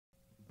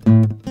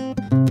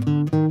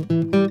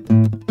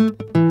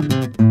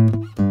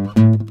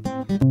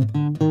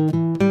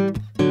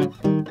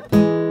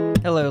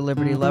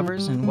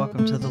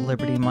to the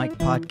Liberty Mike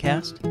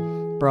podcast,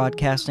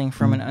 broadcasting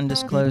from an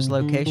undisclosed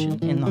location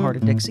in the heart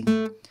of Dixie.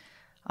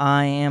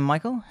 I am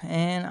Michael,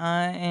 and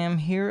I am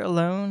here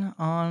alone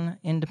on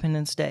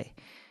Independence Day.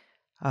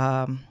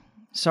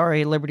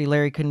 Sorry Liberty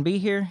Larry couldn't be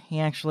here. He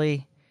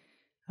actually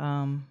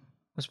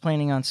was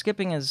planning on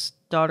skipping his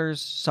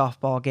daughter's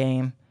softball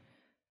game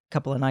a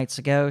couple of nights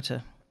ago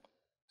to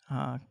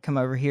come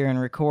over here and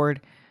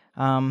record.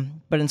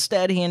 But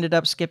instead, he ended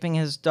up skipping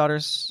his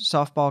daughter's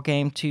softball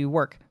game to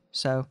work.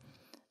 So,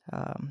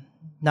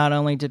 not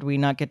only did we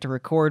not get to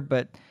record,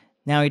 but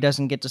now he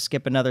doesn't get to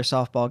skip another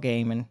softball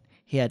game, and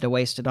he had to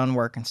waste it on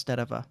work instead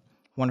of a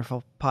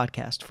wonderful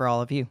podcast for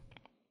all of you.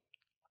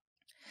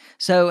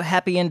 So,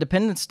 happy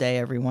Independence Day,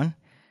 everyone.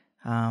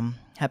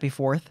 Happy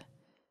 4th.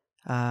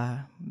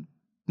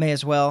 May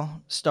as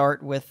well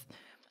start with,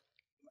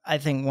 I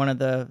think, one of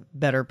the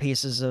better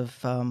pieces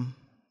of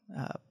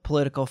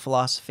political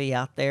philosophy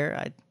out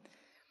there.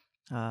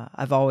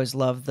 I've always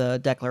loved the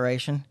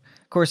Declaration.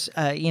 Of course,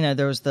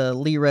 there was the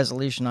Lee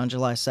Resolution on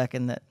July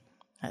 2nd that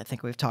I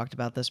think we've talked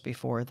about this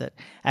before, that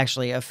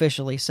actually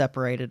officially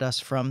separated us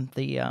from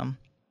the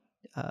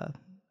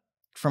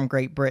from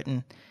Great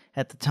Britain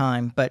at the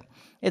time. But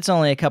it's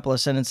only a couple of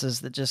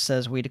sentences that just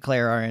says we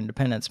declare our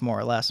independence, more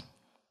or less.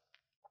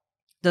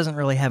 Doesn't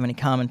really have any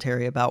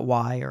commentary about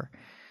why, or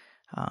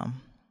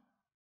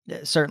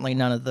certainly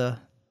none of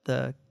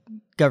the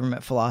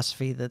government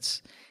philosophy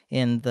that's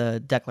in the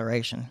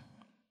Declaration.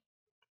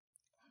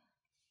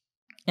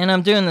 And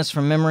I'm doing this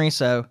from memory,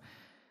 so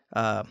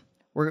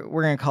we're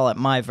going to call it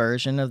my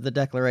version of the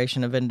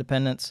Declaration of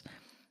Independence.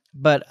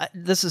 But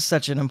this is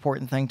such an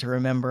important thing to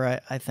remember,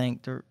 I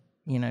think,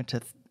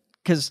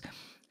 because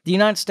the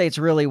United States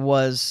really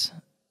was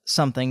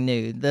something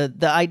new. The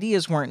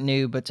ideas weren't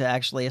new, but to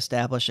actually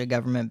establish a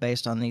government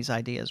based on these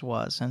ideas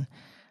was. And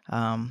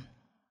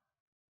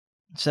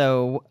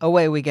so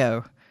away we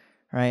go.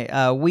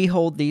 Right, we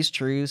hold these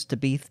truths to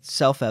be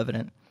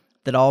self-evident,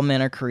 that all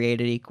men are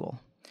created equal,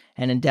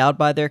 and endowed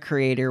by their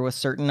Creator with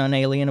certain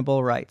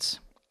unalienable rights.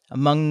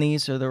 Among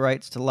these are the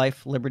rights to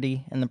life,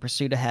 liberty, and the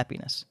pursuit of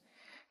happiness.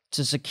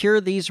 To secure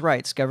these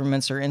rights,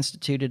 governments are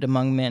instituted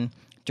among men,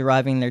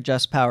 deriving their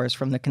just powers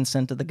from the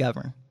consent of the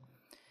governed.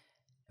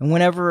 And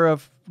whenever a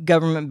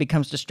government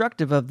becomes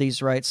destructive of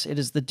these rights, it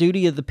is the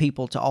duty of the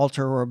people to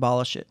alter or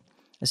abolish it,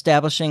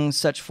 establishing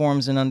such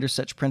forms and under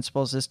such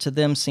principles as to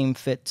them seem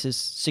fit to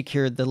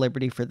secure the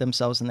liberty for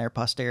themselves and their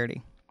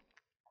posterity.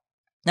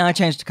 Now, I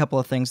changed a couple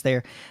of things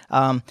there.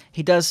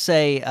 He does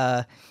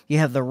say you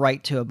have the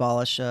right to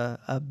abolish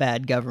a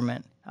bad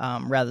government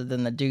rather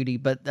than the duty,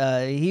 but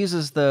he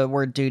uses the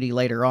word duty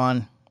later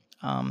on,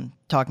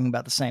 talking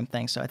about the same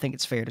thing, so I think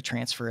it's fair to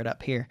transfer it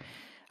up here.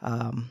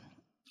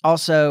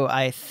 Also,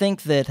 I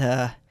think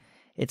that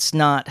it's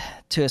not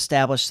to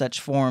establish such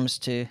forms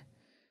to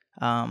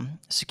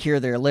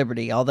secure their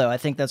liberty, although I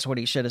think that's what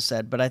he should have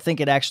said, but I think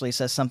it actually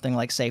says something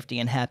like safety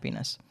and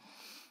happiness,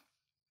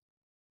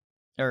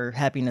 or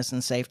happiness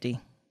and safety.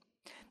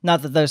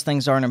 Not that those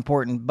things aren't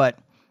important, but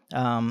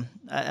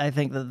I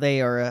think that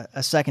they are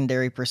a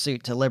secondary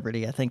pursuit to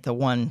liberty. I think the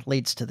one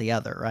leads to the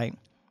other, right?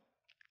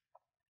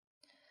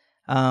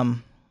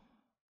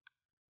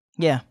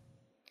 Yeah.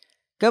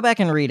 Go back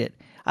and read it.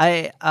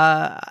 I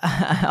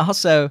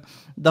also,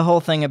 the whole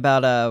thing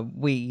about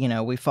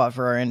we fought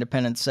for our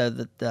independence so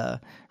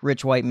that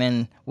rich white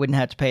men wouldn't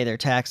have to pay their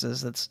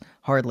taxes. That's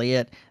hardly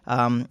it.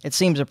 It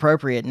seems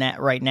appropriate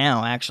right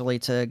now, actually,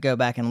 to go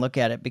back and look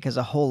at it, because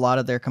a whole lot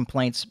of their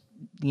complaints,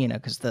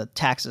 because the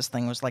taxes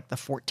thing was like the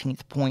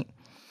 14th point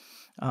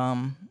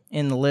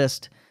in the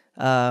list.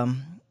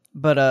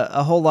 But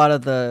a whole lot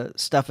of the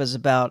stuff is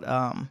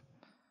about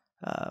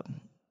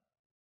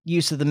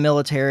use of the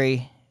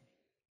military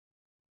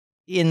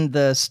in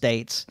the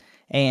states,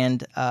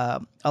 and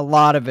a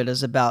lot of it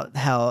is about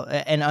how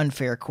an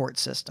unfair court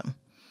system.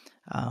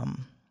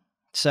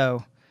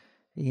 So,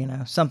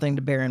 something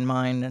to bear in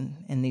mind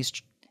in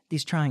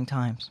these trying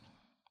times.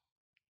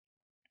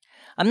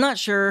 I'm not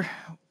sure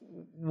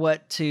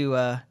what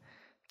to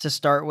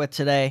start with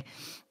today.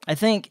 I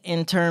think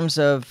in terms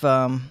of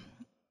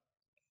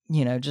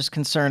just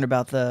concerned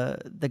about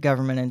the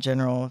government in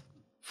general,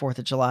 4th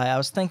of July. I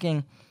was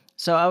thinking.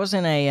 So I was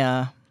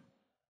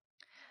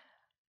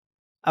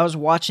I was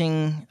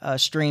watching a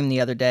stream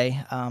the other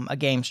day, a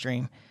game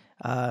stream,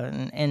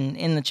 and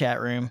in the chat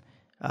room,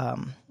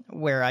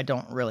 where I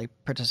don't really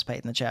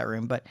participate in the chat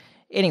room. But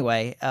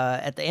anyway,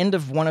 at the end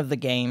of one of the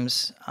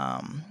games,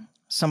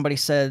 somebody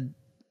said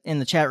in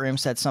the chat room,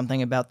 said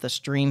something about the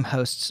stream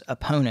host's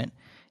opponent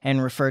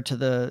and referred to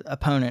the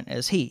opponent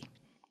as he.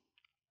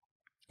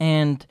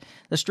 And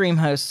the stream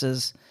host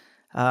says,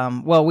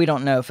 well, we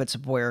don't know if it's a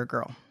boy or a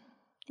girl,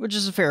 which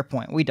is a fair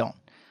point. We don't.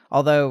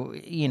 Although,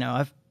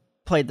 I've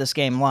played this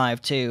game live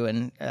too,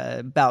 and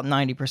about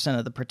 90%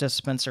 of the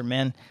participants are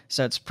men,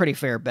 so it's a pretty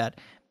fair bet.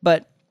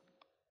 But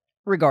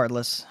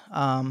regardless,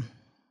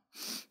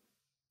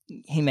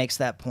 he makes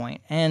that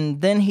point.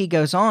 And then he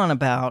goes on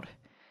about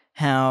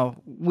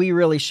how we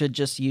really should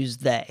just use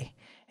they,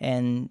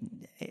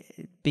 and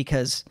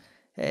because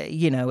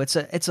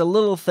it's a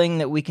little thing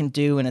that we can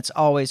do, and it's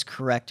always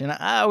correct. And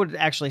I would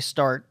actually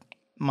start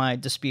my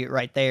dispute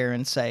right there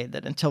and say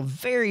that until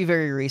very,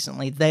 very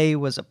recently, they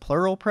was a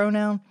plural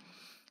pronoun.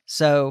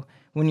 So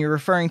when you're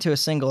referring to a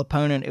single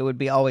opponent, it would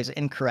be always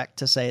incorrect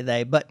to say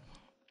they. But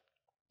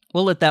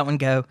we'll let that one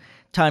go.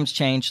 Times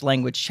change,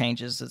 language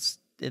changes.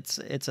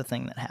 It's a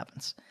thing that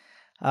happens.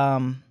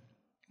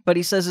 But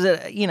he says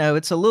that,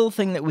 it's a little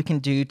thing that we can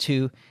do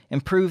to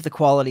improve the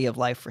quality of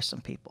life for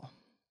some people.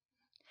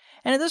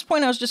 And at this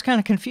point, I was just kind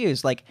of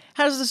confused. Like,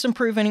 how does this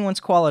improve anyone's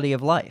quality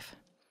of life?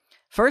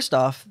 First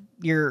off,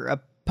 your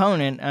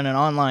opponent in an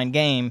online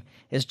game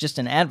is just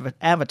an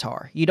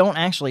avatar. You don't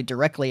actually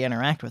directly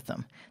interact with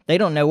them. They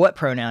don't know what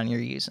pronoun you're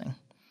using.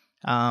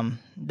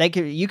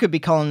 You could be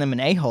calling them an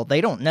a-hole.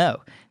 They don't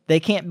know. They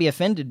can't be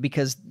offended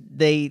because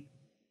they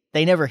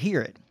never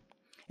hear it.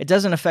 It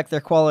doesn't affect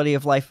their quality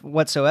of life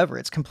whatsoever.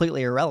 It's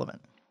completely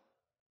irrelevant.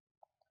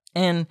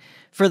 And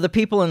for the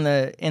people in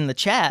the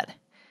chat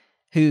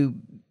who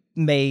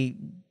may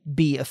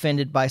be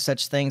offended by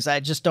such things, I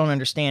just don't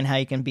understand how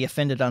you can be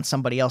offended on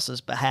somebody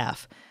else's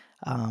behalf.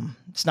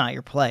 It's not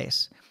your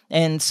place.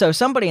 And so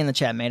somebody in the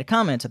chat made a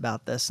comment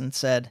about this and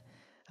said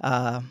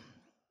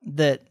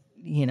that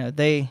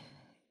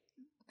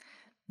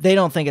they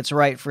don't think it's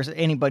right for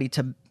anybody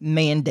to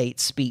mandate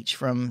speech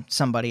from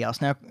somebody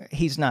else. Now,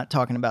 he's not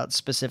talking about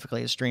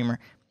specifically a streamer.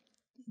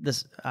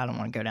 I don't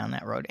want to go down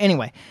that road.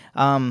 Anyway,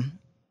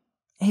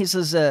 he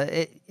says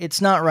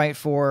it's not right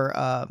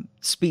for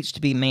speech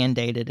to be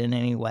mandated in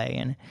any way.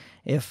 And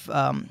if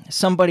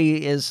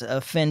somebody is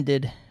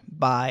offended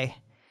by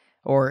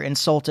or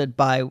insulted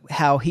by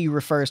how he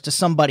refers to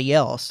somebody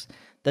else,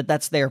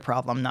 that's their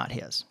problem, not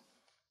his.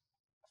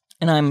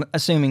 And I'm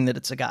assuming that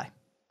it's a guy.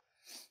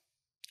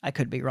 I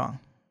could be wrong.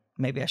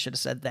 Maybe I should have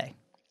said they.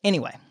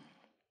 Anyway,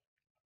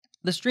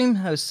 the stream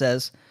host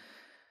says,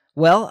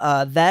 well,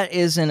 that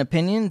is an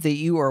opinion that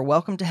you are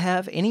welcome to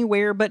have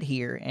anywhere but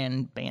here,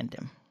 and banned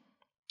him.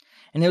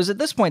 And it was at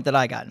this point that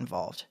I got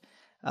involved,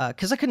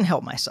 because I couldn't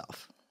help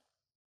myself.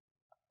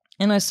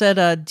 And I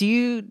said, do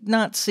you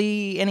not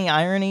see any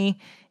irony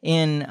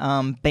in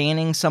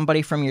banning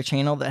somebody from your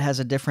channel that has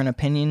a different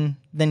opinion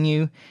than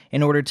you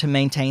in order to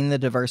maintain the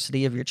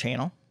diversity of your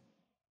channel?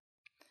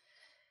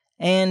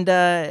 And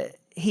the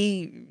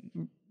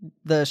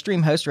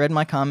stream host read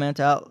my comment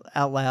out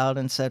loud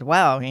and said,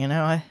 wow,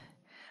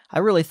 I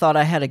really thought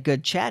I had a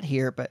good chat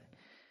here, but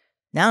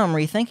now I'm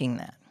rethinking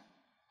that.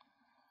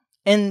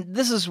 And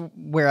this is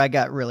where I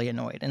got really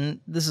annoyed. And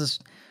this is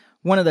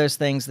one of those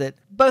things that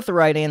both the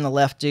right and the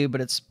left do,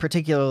 but it's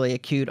particularly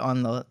acute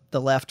on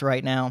the left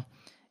right now,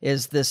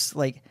 is this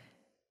like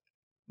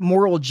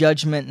moral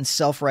judgment and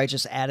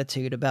self-righteous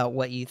attitude about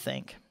what you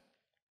think.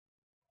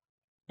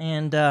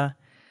 And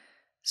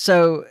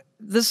so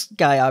this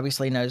guy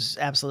obviously knows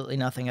absolutely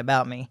nothing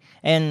about me.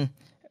 And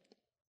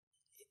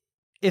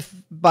if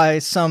by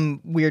some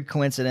weird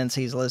coincidence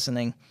he's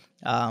listening,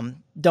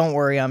 don't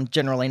worry, I'm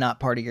generally not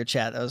part of your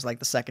chat. That was like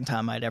the second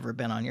time I'd ever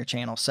been on your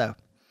channel. So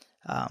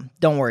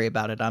don't worry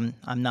about it. I'm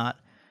not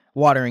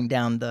watering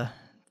down the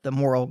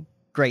moral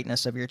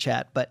greatness of your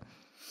chat, but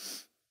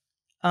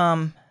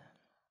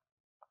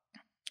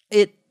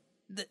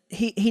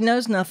he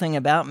knows nothing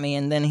about me,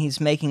 and then he's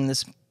making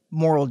this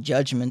moral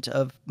judgment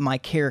of my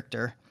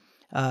character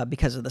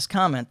because of this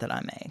comment that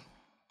I made.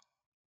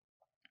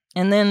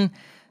 And then,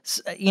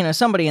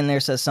 somebody in there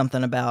says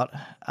something about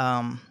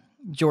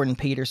Jordan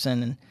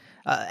Peterson, and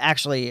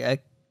actually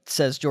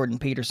says Jordan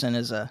Peterson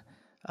is a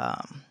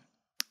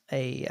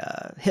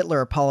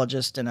Hitler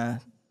apologist and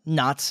a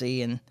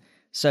Nazi and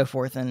so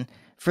forth. And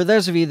for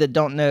those of you that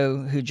don't know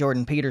who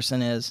Jordan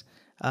Peterson is,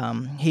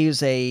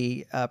 he's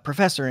a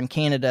professor in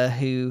Canada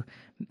who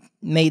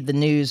made the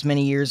news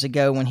many years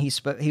ago when he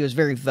was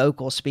very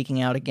vocal,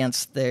 speaking out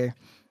against the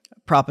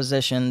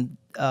proposition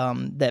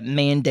that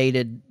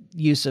mandated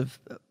use of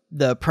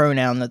the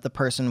pronoun that the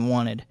person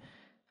wanted,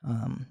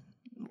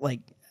 like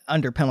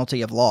under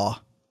penalty of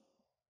law.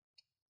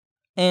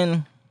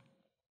 And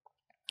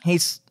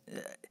he's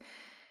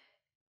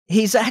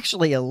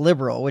actually a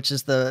liberal, which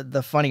is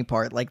the funny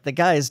part. Like, the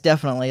guy is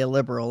definitely a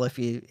liberal if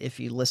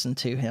you listen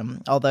to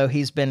him, although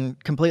he's been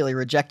completely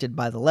rejected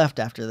by the left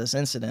after this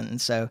incident,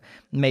 and so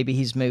maybe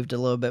he's moved a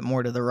little bit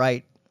more to the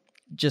right,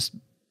 just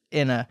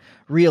in a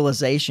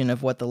realization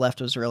of what the left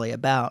was really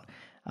about.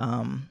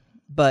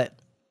 But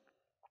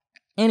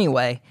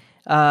anyway,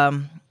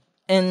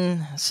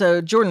 and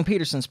so Jordan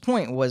Peterson's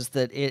point was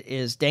that it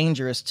is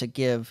dangerous to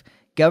give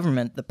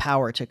government the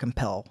power to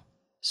compel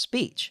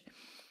speech.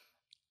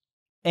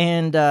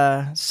 And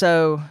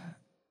so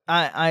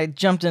I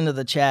jumped into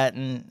the chat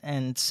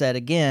and said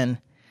again,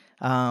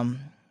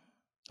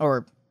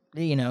 or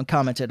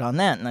commented on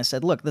that, and I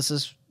said, look, this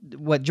is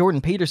what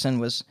Jordan Peterson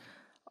was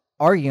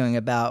arguing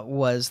about,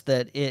 was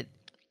that it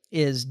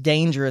is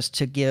dangerous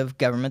to give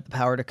government the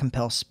power to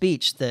compel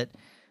speech. That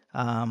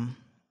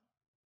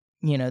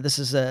this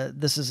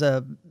is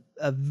a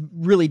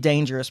really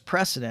dangerous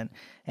precedent,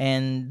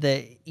 and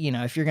that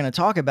if you're going to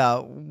talk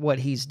about what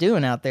he's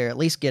doing out there, at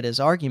least get his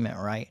argument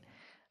right.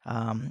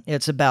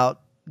 It's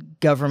about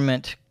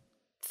government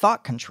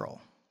thought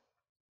control.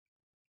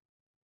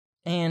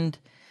 And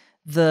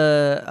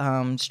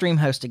the stream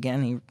host,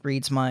 again, he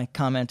reads my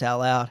comment out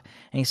loud,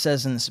 and he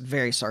says in this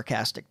very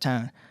sarcastic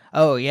tone,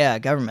 "Oh yeah,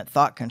 government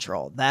thought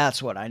control.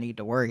 That's what I need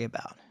to worry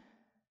about."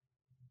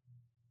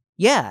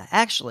 Yeah,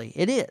 actually,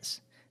 it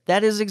is.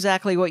 That is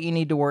exactly what you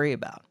need to worry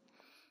about.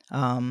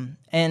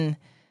 And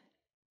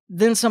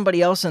then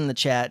somebody else in the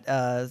chat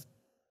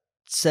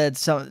said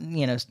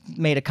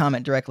made a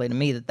comment directly to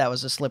me that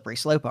was a slippery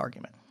slope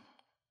argument.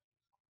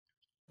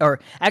 Or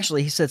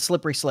actually, he said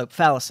slippery slope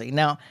fallacy.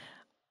 Now,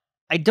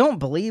 I don't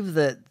believe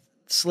that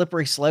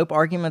slippery slope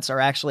arguments are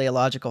actually a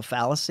logical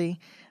fallacy.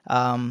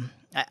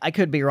 I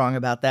could be wrong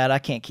about that. I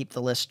can't keep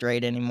the list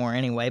straight anymore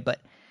anyway, but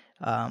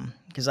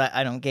because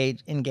I don't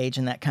engage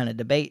in that kind of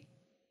debate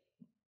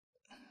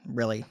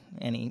really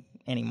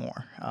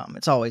anymore.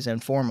 It's always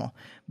informal.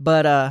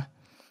 But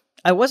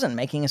I wasn't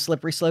making a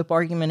slippery slope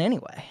argument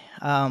anyway.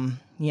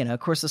 Of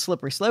course, the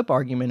slippery slope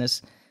argument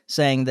is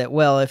saying that,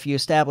 well, if you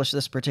establish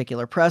this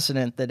particular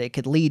precedent, that it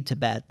could lead to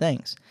bad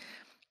things.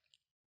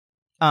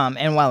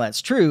 And while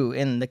that's true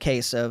in the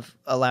case of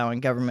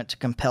allowing government to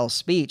compel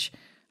speech,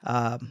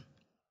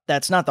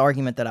 that's not the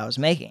argument that I was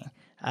making.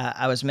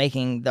 I was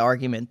making the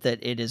argument that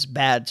it is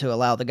bad to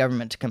allow the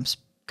government to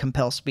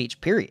compel speech,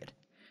 period.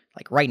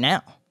 Like right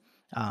now.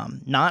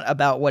 Not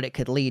about what it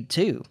could lead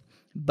to,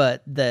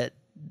 but that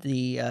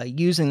the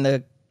using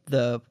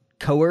the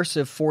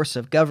coercive force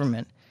of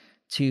government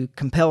to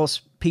compel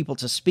people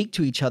to speak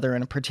to each other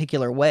in a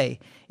particular way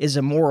is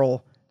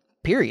immoral,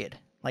 period.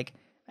 Like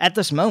at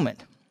this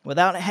moment,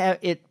 without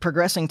it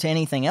progressing to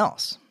anything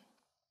else.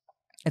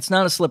 It's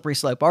not a slippery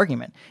slope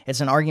argument.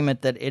 It's an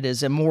argument that it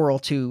is immoral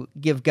to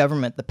give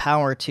government the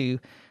power to,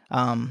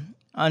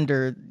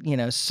 under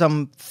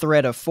some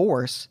threat of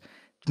force,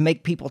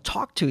 make people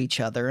talk to each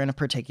other in a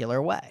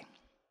particular way.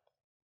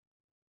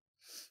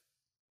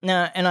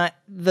 Now, and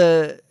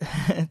the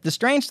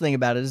strange thing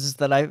about it is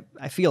that I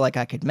feel like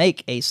I could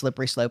make a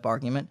slippery slope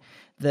argument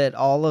that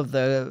all of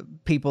the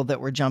people that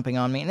were jumping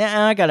on me,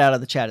 now I got out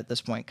of the chat at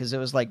this point because it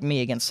was like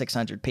me against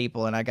 600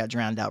 people and I got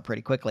drowned out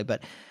pretty quickly,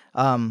 but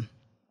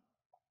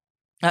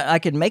I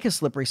could make a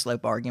slippery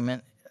slope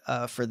argument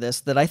for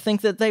this that I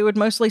think that they would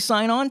mostly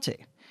sign on to,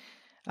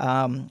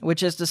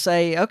 which is to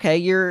say, okay,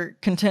 you're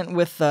content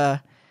with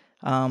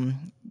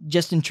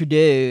Justin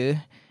Trudeau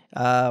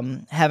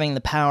having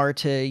the power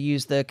to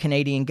use the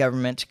Canadian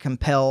government to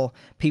compel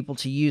people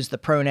to use the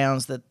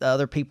pronouns that the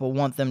other people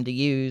want them to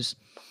use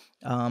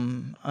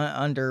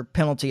under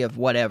penalty of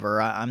whatever.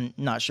 I'm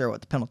not sure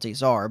what the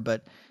penalties are,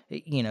 but,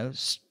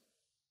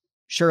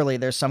 surely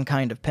there's some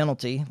kind of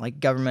penalty,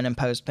 like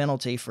government-imposed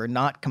penalty for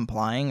not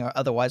complying, or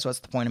otherwise what's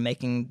the point of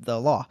making the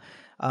law?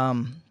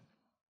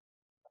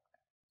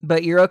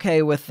 But you're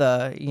okay with,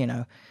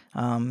 government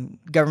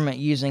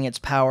using its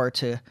power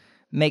to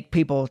make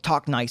people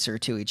talk nicer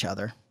to each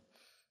other.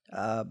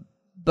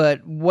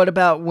 But what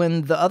about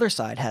when the other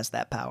side has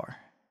that power?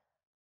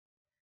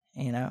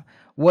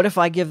 What if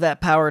I give that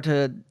power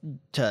to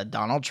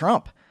Donald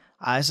Trump?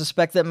 I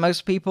suspect that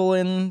most people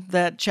in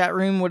that chat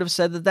room would have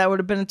said that would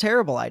have been a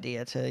terrible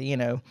idea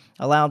to,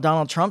 allow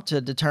Donald Trump to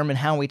determine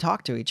how we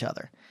talk to each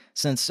other.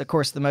 Since, of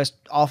course, the most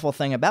awful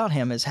thing about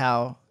him is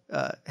how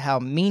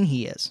mean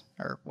he is,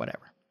 or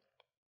whatever.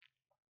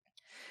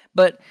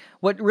 But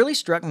what really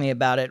struck me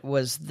about it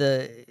was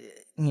the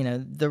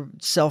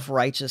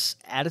self-righteous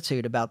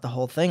attitude about the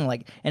whole thing.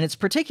 And it's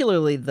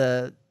particularly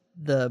the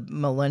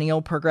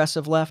millennial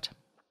progressive left.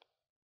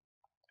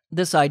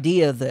 This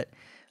idea that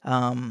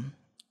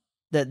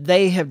that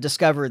they have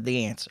discovered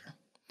the answer.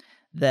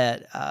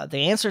 That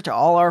the answer to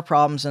all our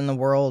problems in the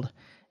world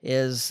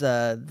is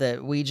that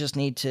we just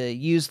need to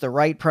use the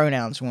right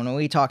pronouns when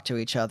we talk to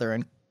each other.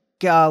 And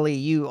golly,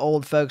 you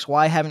old folks,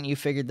 why haven't you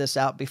figured this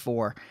out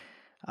before?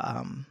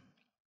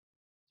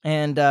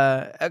 And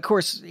of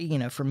course,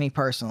 for me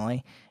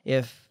personally,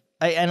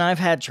 I've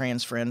had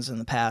trans friends in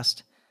the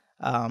past,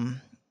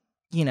 I'm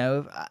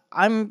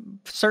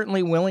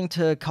certainly willing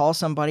to call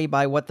somebody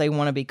by what they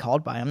want to be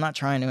called by. I'm not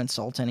trying to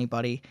insult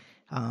anybody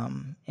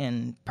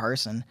in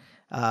person.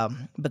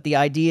 But the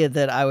idea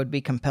that I would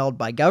be compelled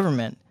by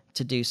government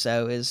to do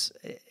so is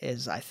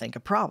I think, a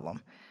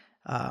problem.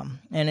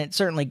 And it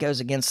certainly goes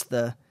against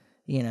the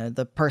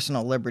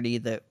personal liberty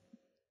that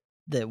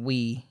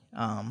we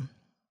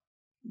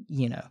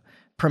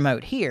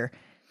promote here.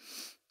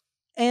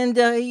 And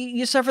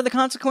you suffer the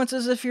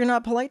consequences if you're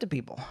not polite to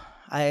people.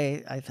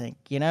 I think,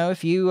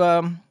 if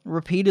you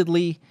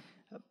repeatedly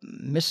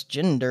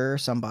misgender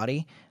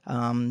somebody,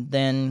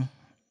 then,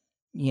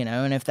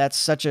 and if that's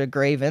such a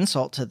grave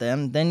insult to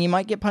them, then you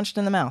might get punched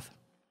in the mouth.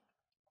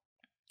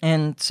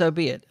 And so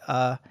be it.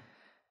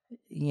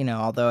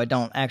 Although I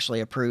don't actually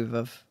approve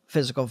of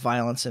physical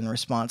violence in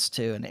response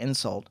to an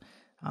insult,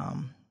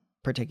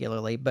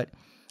 particularly, but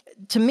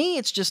to me,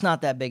 it's just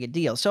not that big a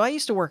deal. So I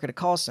used to work at a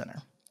call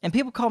center, and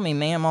people call me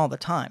ma'am all the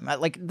time.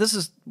 This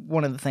is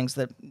one of the things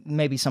that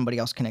maybe somebody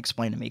else can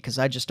explain to me, because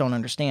I just don't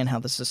understand how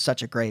this is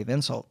such a grave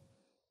insult.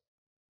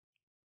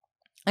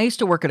 I used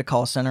to work at a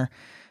call center.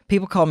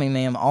 People call me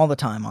ma'am all the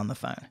time on the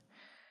phone.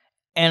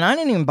 And I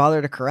didn't even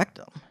bother to correct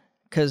them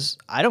because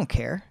I don't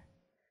care.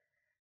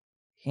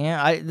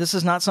 Yeah, this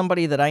is not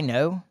somebody that I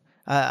know.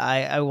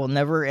 I will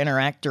never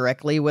interact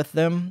directly with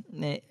them.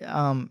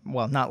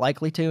 Well, not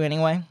likely to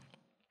anyway.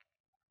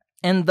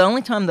 And the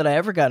only time that I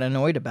ever got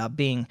annoyed about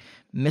being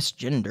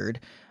misgendered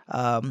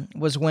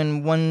was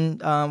when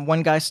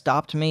one guy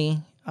stopped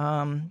me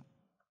on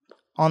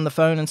the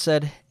phone and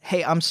said,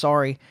 "Hey, I'm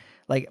sorry.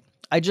 Like,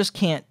 I just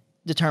can't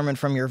determine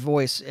from your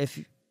voice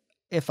if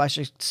I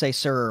should say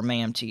sir or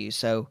ma'am to you.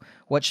 So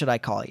what should I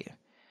call you?"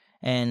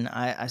 And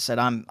I said,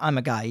 I'm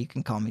a guy. You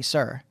can call me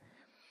sir.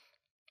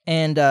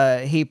 And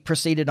he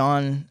proceeded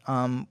on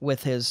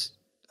with his,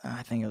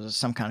 I think it was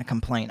some kind of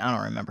complaint. I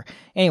don't remember.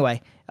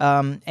 Anyway,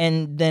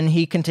 and then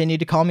he continued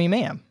to call me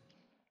ma'am.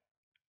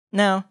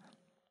 Now,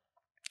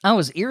 I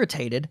was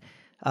irritated,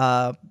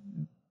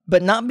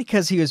 but not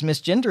because he was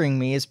misgendering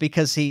me. It's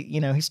because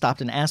he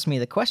stopped and asked me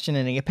the question,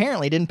 and he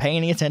apparently didn't pay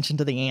any attention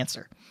to the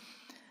answer.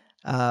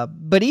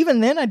 But even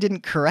then, I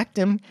didn't correct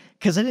him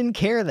because I didn't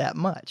care that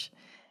much.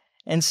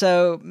 And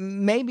so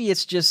maybe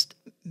it's just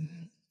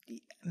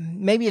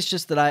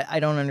that I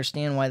don't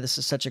understand why this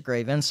is such a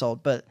grave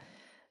insult. But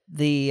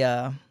the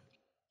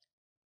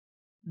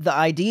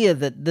idea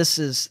that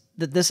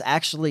this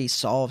actually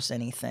solves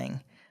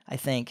anything, I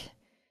think,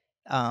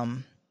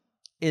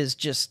 is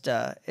just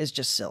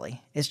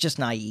silly. It's just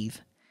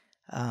naive,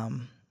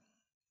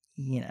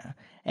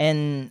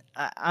 And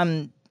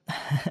I'm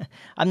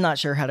I'm not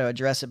sure how to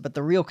address it, but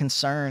the real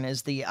concern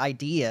is the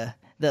idea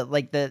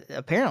that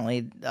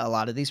apparently a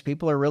lot of these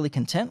people are really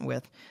content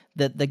with,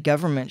 that the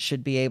government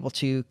should be able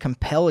to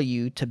compel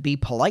you to be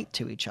polite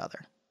to each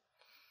other.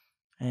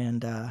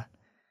 And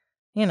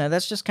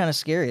that's just kind of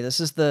scary. This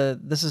is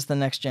the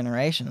next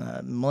generation.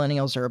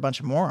 Millennials are a bunch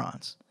of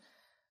morons.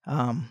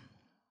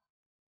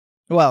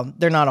 Well,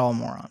 they're not all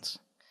morons.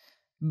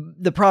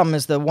 The problem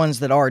is the ones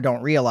that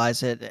don't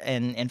realize it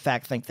and in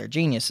fact think they're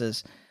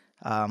geniuses,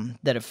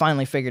 that have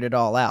finally figured it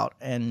all out,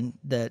 and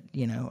that,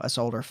 us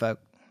older folk,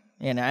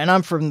 and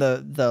I'm from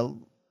the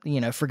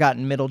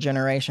forgotten middle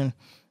generation.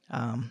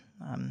 I'm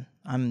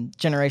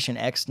Generation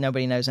X.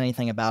 Nobody knows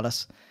anything about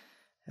us.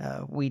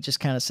 We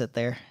just kind of sit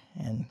there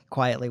and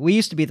quietly. We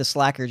used to be the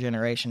slacker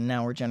generation.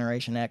 Now we're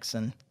Generation X,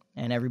 and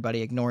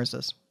everybody ignores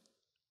us.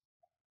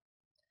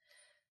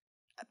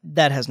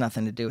 That has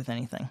nothing to do with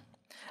anything.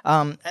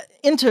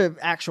 Into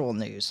actual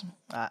news,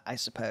 I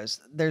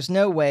suppose. There's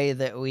no way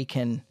that we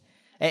can,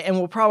 and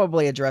we'll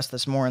probably address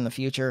this more in the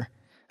future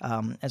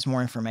as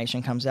more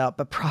information comes out,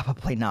 but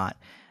probably not,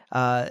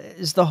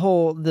 is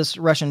this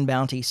Russian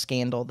bounty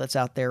scandal that's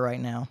out there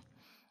right now.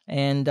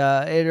 And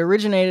it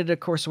originated, of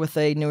course, with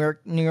a New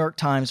York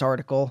Times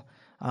article,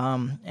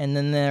 and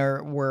then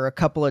there were a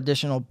couple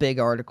additional big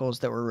articles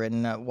that were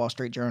written at Wall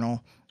Street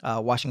Journal,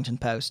 Washington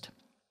Post.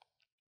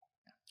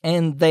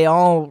 And they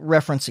all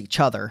reference each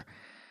other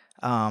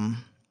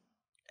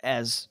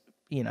as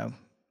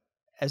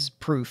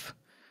proof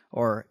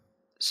or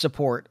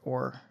support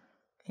or,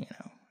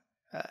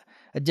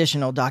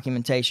 additional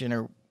documentation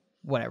or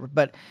whatever.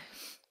 But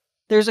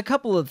there's a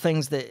couple of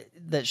things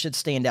that should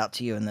stand out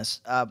to you in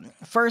this.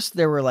 First,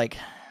 there were like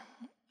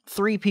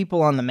 3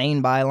 people on the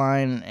main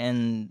byline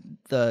and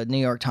the New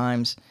York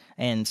Times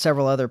and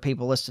several other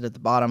people listed at the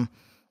bottom.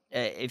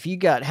 If you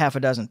got half a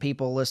dozen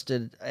people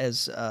listed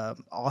as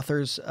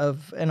authors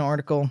of an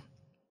article,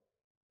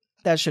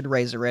 that should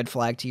raise a red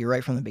flag to you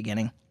right from the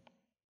beginning.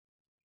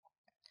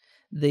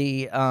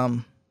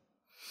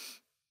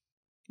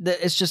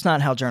 It's just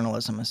not how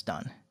journalism is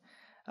done.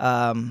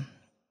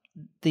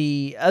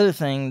 The other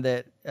thing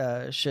that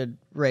should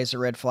raise a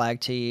red flag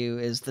to you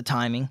is the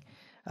timing.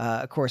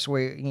 Of course,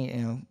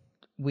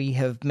 we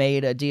have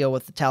made a deal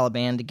with the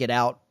Taliban to get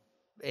out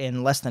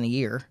in less than a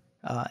year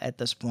at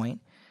this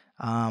point.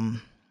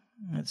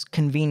 It's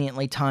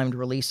conveniently timed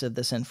release of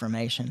this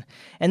information.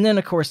 And then,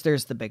 of course,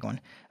 there's the big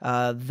one,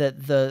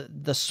 that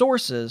the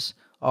sources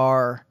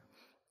are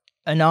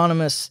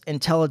anonymous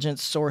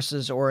intelligence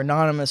sources or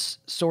anonymous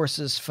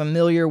sources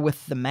familiar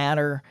with the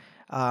matter.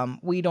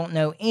 We don't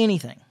know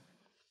anything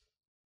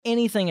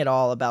at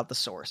all about the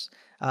source.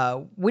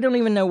 We don't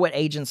even know what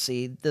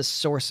agency this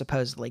source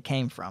supposedly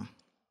came from.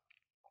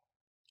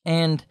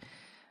 And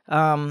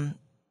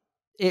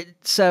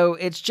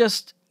it's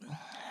just...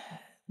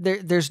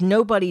 There's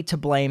nobody to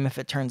blame if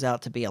it turns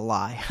out to be a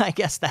lie. I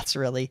guess that's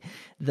really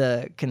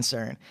the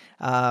concern.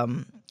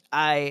 I'm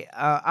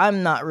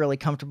not really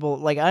comfortable.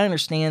 Like, I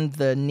understand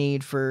the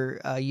need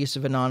for use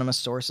of anonymous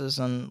sources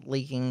and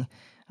leaking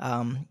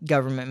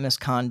government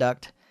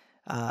misconduct.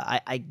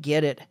 I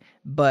get it,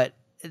 but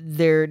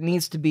there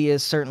needs to be a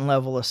certain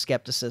level of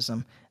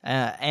skepticism.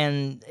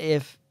 And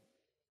if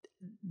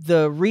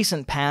the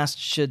recent past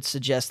should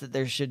suggest that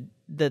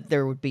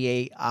there would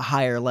be a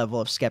higher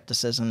level of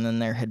skepticism than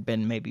there had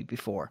been maybe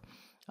before.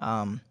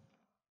 And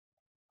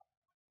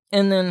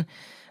then,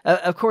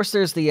 of course,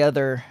 there's the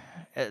other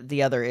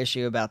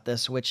issue about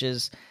this, which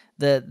is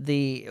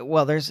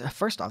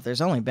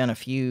there's only been a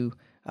few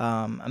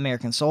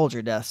American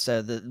soldier deaths.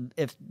 So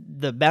if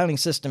the bounty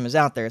system is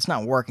out there, it's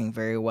not working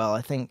very well.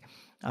 I think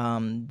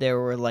there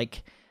were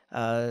like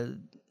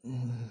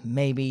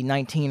maybe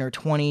 19 or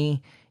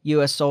 20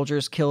 U.S.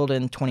 soldiers killed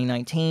in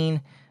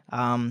 2019.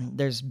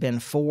 There's been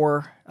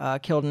 4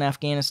 killed in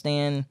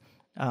Afghanistan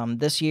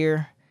this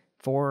year,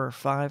 4 or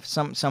 5,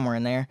 somewhere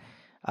in there.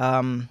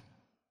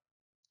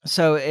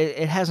 So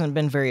it hasn't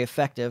been very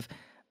effective.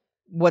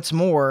 What's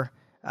more,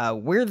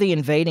 we're the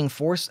invading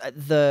force.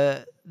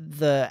 The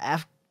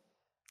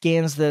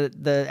Afghans,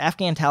 the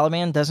Afghan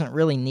Taliban doesn't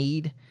really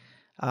need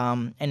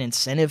an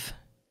incentive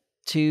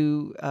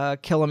to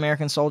kill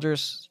American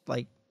soldiers.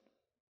 Like,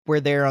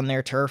 we're there on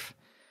their turf,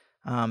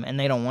 and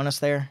they don't want us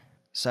there.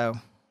 So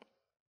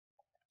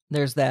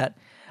there's that.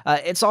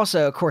 It's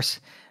also, of course,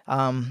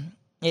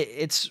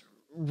 it's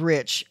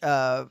rich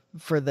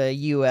for the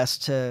U.S.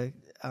 to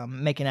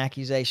make an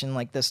accusation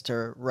like this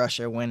to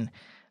Russia when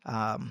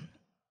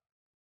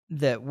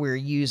that we're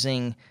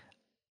using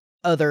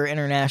other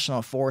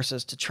international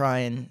forces to try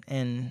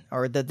and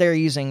or that they're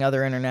using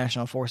other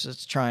international forces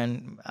to try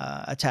and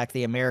attack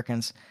the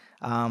Americans,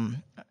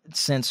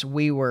 since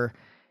we were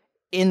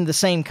in the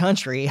same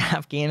country,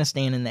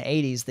 Afghanistan, in the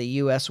 80s. The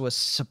U.S. was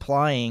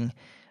supplying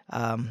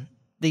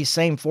these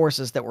same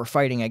forces that we're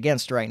fighting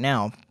against right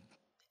now,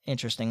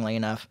 interestingly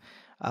enough,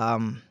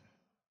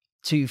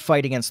 to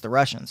fight against the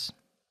Russians.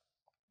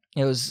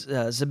 It was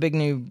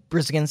Zbigniew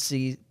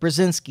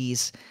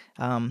Brzezinski's,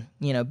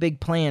 big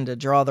plan to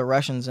draw the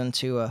Russians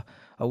into a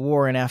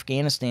war in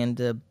Afghanistan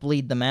to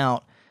bleed them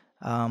out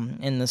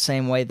in the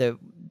same way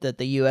that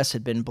the U.S.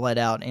 had been bled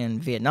out in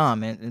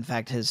Vietnam. In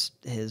fact,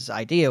 his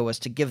idea was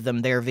to give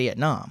them their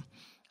Vietnam,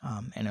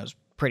 and it was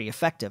pretty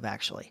effective,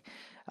 actually.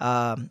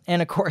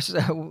 And of course,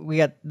 we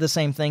got the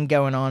same thing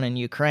going on in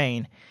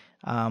Ukraine,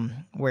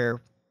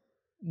 where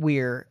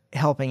we're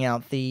helping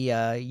out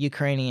the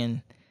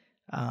Ukrainian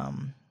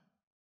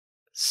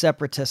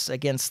separatists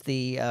against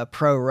the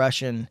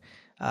pro-Russian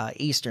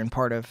eastern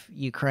part of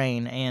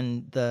Ukraine,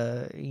 and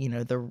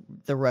the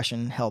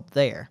Russian help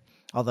there.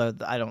 Although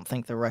I don't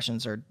think the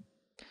Russians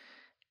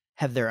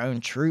have their own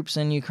troops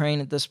in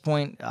Ukraine at this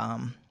point.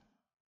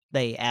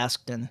 They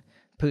asked, and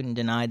Putin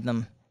denied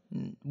them,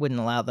 wouldn't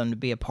allow them to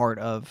be a part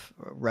of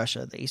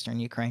Russia, the eastern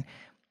Ukraine.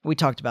 We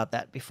talked about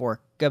that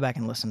before. Go back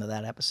and listen to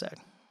that episode.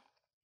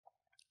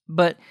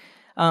 But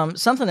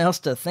something else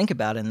to think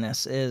about in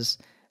this is,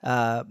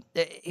 all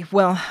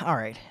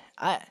right.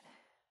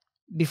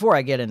 Before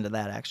I get into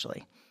that,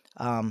 actually,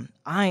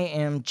 I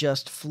am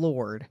just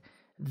floored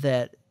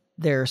that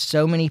there are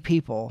so many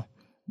people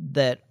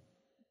that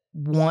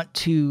want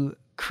to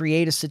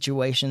create a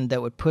situation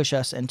that would push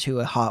us into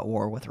a hot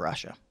war with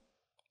Russia.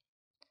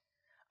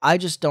 I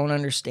just don't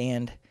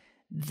understand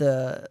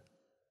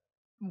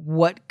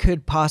what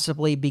could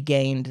possibly be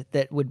gained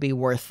that would be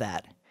worth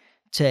that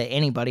to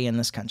anybody in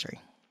this country.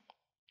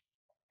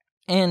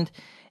 And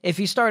if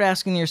you start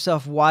asking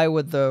yourself, why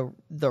would the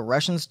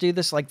Russians do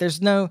this? Like,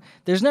 there's no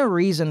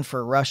reason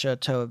for Russia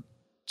to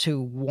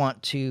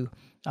want to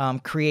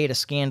create a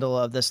scandal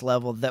of this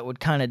level that would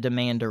kind of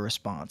demand a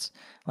response.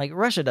 Like,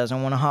 Russia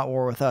doesn't want a hot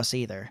war with us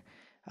either,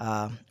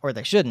 or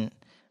they shouldn't.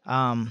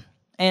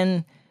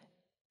 And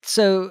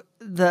so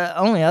the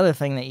only other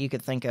thing that you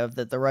could think of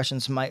that the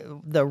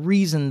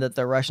reason that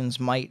the Russians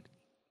might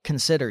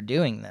consider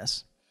doing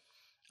this,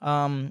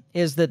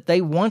 is that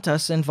they want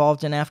us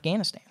involved in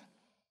Afghanistan.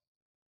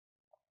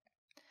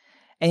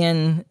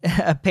 And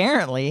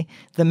apparently,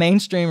 the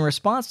mainstream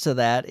response to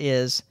that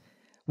is,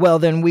 well,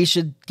 then we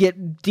should get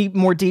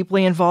more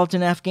deeply involved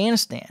in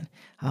Afghanistan.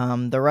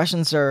 The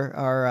Russians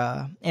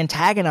are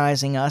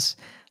antagonizing us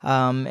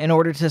in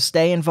order to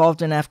stay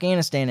involved in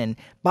Afghanistan, and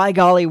by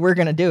golly, we're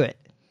going to do it.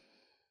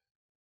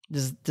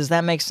 Does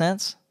that make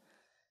sense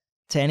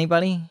to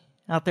anybody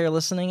out there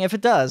listening? If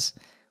it does,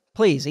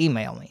 please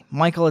email me,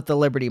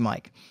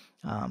 Michael@TheLibertyMike,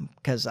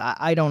 because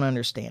I don't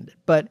understand it.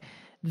 But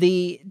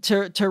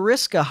to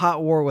risk a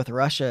hot war with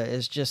Russia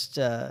is just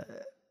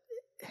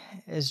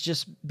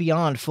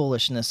beyond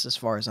foolishness as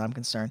far as I'm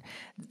concerned.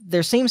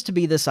 There seems to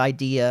be this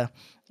idea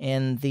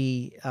in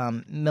the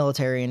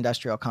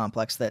military-industrial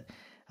complex that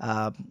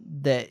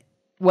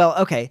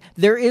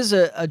there is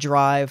a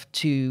drive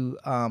to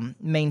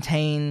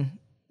maintain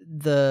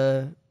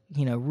the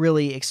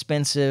really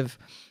expensive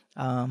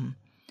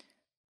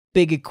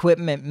big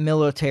equipment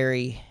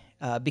military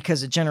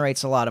because it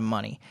generates a lot of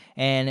money.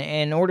 And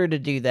in order to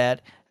do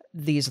that,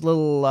 these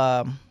little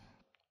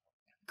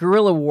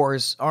guerrilla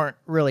wars aren't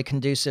really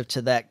conducive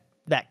to that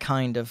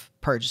kind of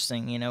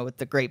purchasing, with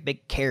the great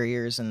big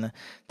carriers and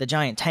the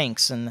giant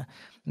tanks and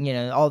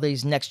all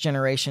these next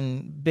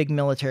generation big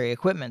military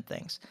equipment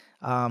things.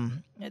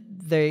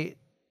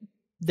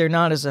 They're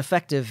not as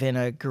effective in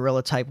a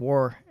guerrilla type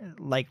war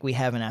like we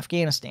have in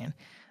Afghanistan,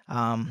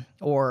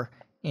 or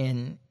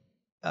in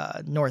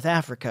North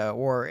Africa,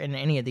 or in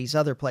any of these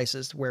other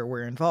places where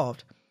we're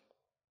involved.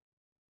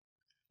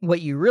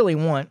 What you really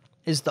want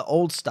is the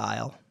old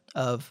style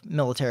of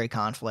military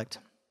conflict,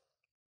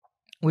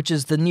 which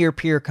is the near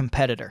peer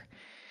competitor.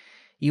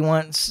 You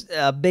want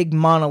a big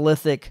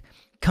monolithic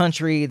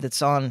country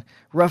that's on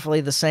roughly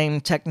the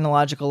same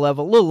technological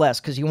level, a little less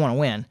because you want to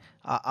win,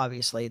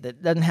 obviously,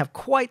 that doesn't have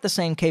quite the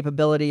same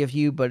capability of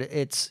you, but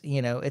it's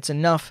it's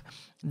enough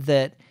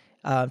that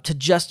to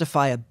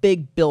justify a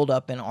big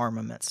buildup in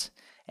armaments.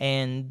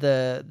 And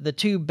the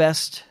two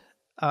best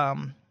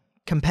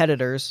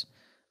competitors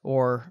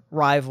or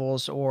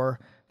rivals or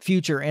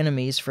future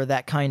enemies for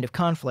that kind of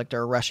conflict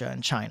are Russia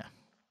and China.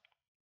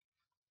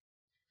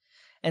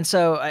 And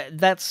so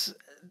that's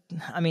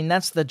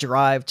the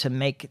drive to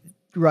make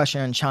Russia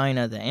and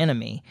China the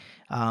enemy,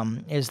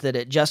 is that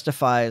it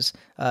justifies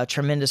a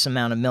tremendous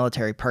amount of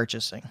military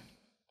purchasing.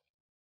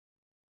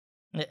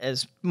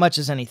 As much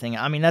as anything.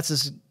 I mean,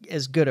 that's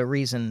as good a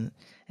reason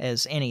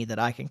as any that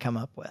I can come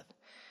up with.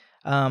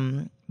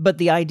 But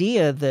the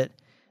idea that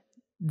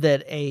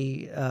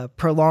a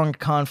prolonged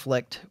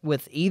conflict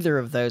with either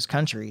of those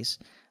countries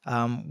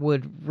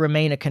would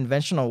remain a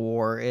conventional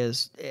war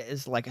is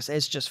like I said,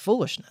 it's just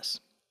foolishness.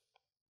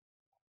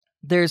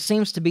 There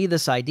seems to be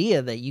this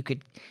idea that you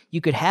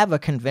could have a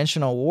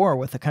conventional war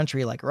with a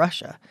country like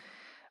Russia,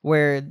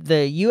 where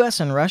the U.S.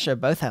 and Russia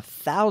both have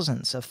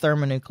thousands of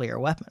thermonuclear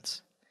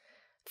weapons.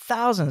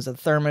 Thousands of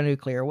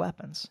thermonuclear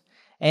weapons.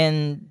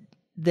 And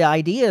the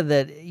idea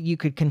that you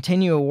could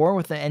continue a war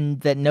with it and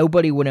that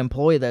nobody would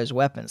employ those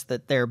weapons,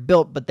 that they're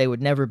built but they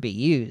would never be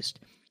used,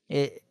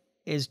 it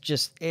is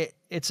just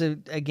it's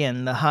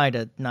again the height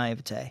of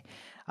naivete.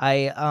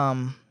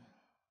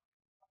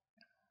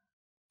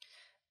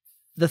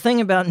 The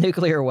thing about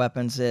nuclear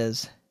weapons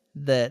is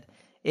that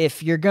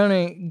if you're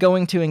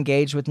going to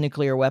engage with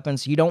nuclear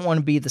weapons, you don't want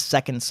to be the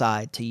second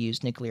side to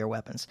use nuclear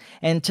weapons.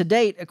 And to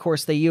date, of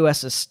course, the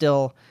U.S. is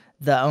still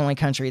the only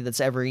country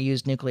that's ever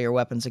used nuclear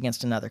weapons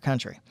against another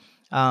country.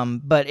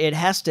 But it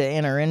has to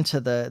enter into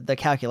the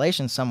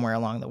calculation somewhere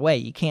along the way.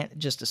 You can't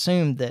just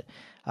assume that,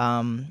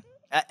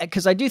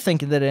 because I do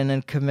think that in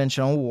a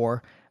conventional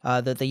war,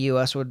 that the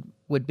U.S.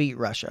 would beat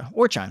Russia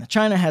or China.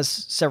 China has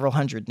several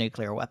hundred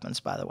nuclear weapons,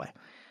 by the way,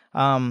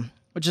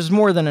 which is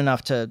more than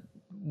enough to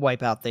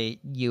wipe out the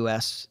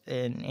U.S.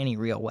 in any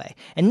real way.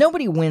 And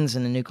nobody wins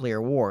in a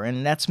nuclear war,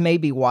 and that's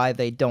maybe why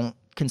they don't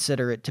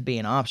consider it to be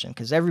an option,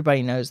 because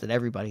everybody knows that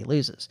everybody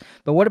loses.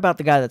 But what about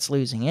the guy that's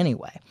losing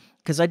anyway?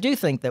 Because I do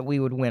think that we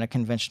would win a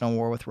conventional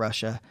war with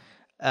Russia.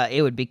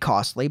 It would be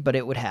costly, but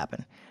it would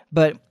happen.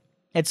 But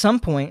at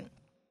some point,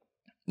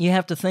 you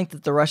have to think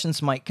that the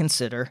Russians might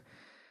consider,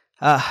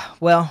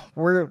 well,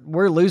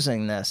 we're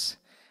losing this,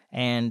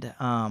 and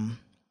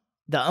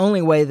the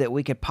only way that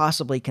we could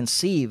possibly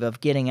conceive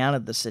of getting out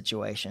of this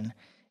situation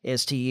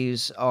is to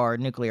use our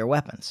nuclear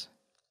weapons.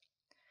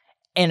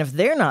 And if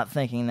they're not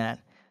thinking that,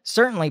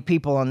 certainly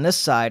people on this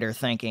side are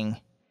thinking,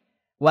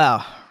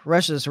 wow,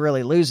 Russia's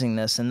really losing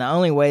this, and the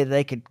only way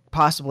they could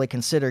possibly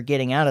consider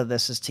getting out of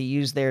this is to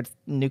use their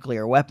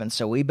nuclear weapons,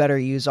 so we better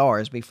use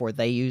ours before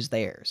they use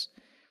theirs.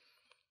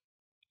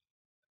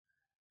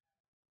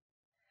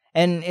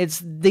 And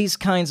it's these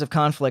kinds of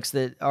conflicts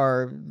that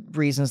are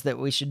reasons that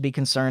we should be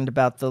concerned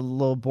about the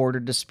little border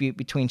dispute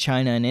between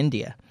China and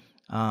India.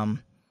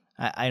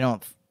 I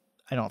don't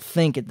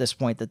think at this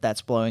point that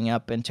that's blowing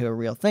up into a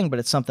real thing, but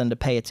it's something to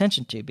pay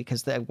attention to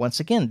because, once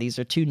again, these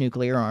are two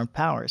nuclear-armed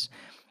powers.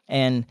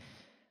 And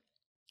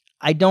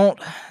I don't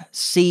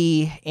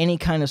see any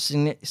kind of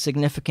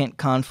significant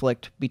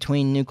conflict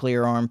between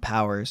nuclear-armed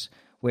powers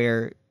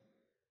where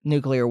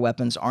nuclear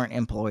weapons aren't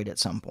employed at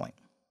some point.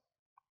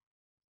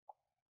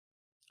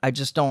 I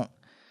just don't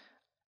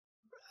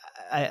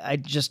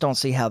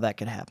see how that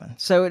could happen.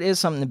 So it is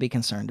something to be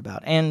concerned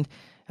about. And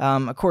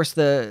of course,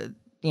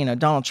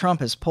 Donald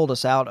Trump has pulled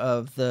us out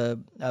of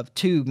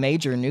two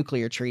major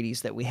nuclear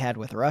treaties that we had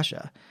with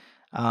Russia,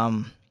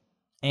 and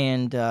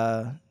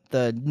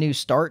the New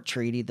START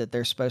treaty that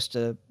they're supposed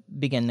to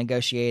begin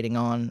negotiating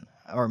on,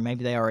 or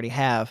maybe they already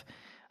have.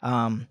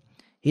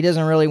 He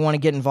doesn't really want to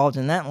get involved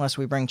in that unless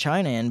we bring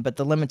China in, but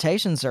the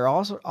limitations are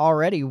also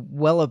already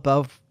well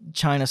above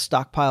China's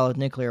stockpile of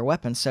nuclear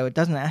weapons, so it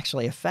doesn't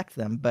actually affect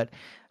them, but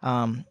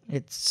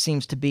it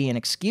seems to be an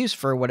excuse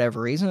for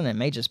whatever reason. It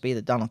may just be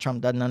that Donald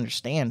Trump doesn't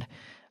understand,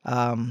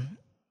 the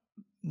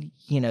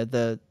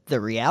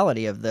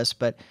reality of this,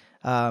 but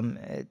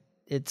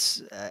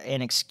it's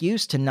an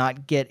excuse to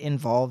not get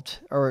involved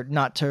or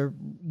not to,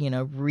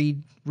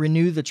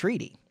 renew the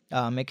treaty.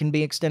 It can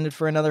be extended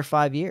for another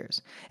 5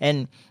 years.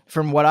 And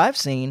from what I've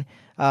seen,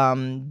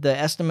 the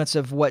estimates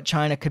of what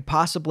China could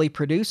possibly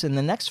produce in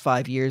the next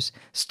 5 years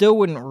still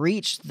wouldn't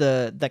reach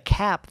the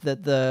cap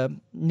that the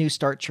New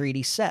START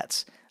treaty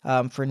sets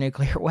for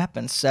nuclear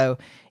weapons. So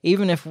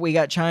even if we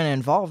got China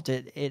involved,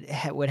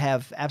 it would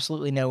have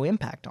absolutely no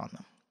impact on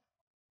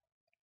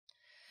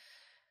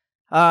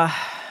them.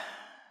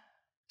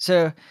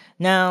 So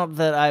now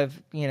that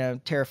I've,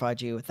 terrified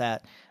you with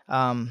that,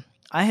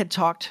 I had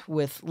talked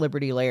with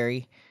Liberty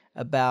Larry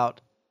about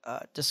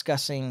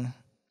discussing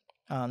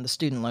the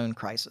student loan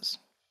crisis.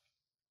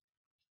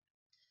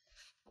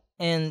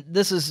 And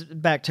this is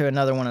back to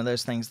another one of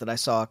those things that I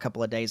saw a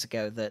couple of days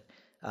ago that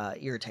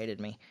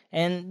irritated me.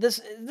 And this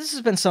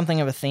has been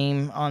something of a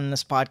theme on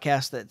this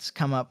podcast that's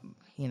come up,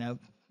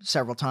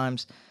 several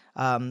times.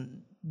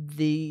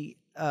 the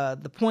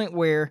point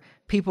where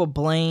people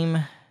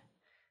blame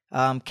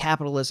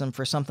capitalism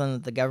for something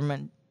that the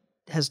government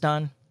has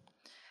done.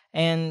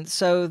 And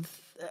so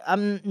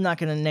I'm not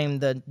going to name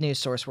the news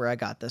source where I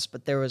got this,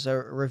 but there was a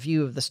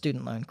review of the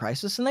student loan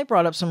crisis, and they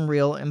brought up some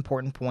real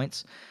important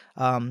points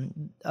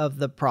of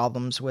the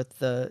problems with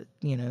the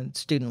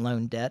student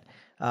loan debt.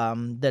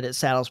 That it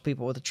saddles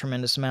people with a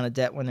tremendous amount of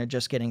debt when they're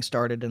just getting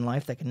started in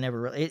life. They can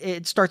never really,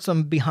 it starts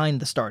them behind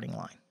the starting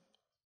line.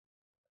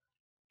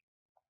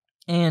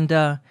 And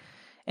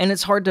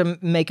it's hard to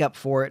make up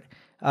for it.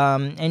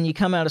 And you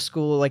come out of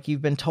school like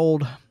you've been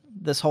told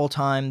this whole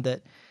time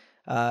that,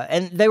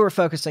 and they were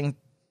focusing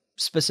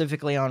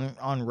specifically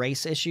on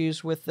race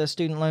issues with the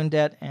student loan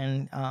debt,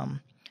 and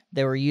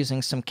they were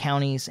using some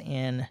counties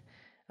in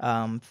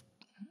and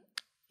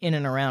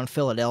around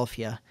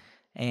Philadelphia,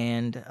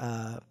 and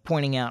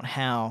pointing out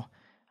how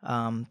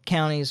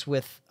counties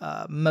with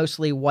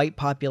mostly white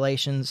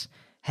populations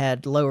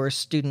had lower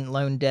student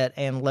loan debt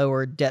and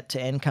lower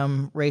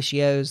debt-to-income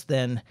ratios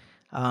than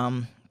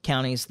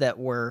counties that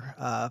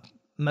were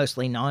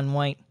mostly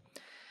non-white.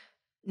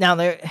 Now,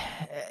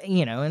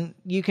 and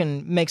you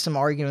can make some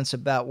arguments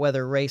about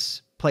whether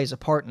race plays a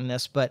part in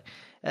this, but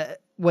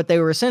what they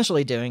were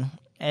essentially doing,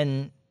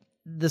 and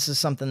this is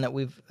something that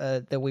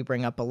we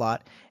bring up a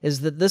lot,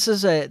 is that this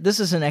is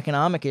an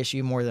economic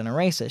issue more than a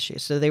race issue.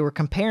 So they were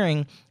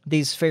comparing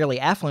these fairly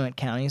affluent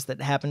counties that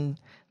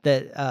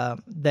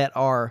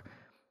are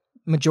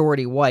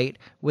majority white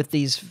with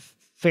these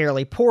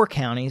fairly poor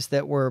counties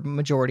that were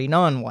majority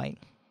non-white.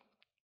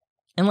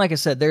 And like I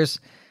said, there's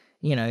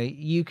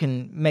you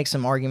can make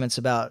some arguments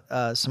about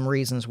some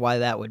reasons why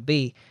that would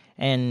be,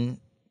 and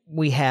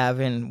we have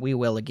and we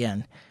will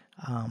again.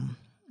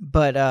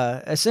 But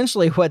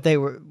essentially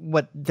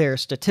what their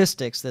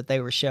statistics that they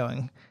were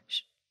showing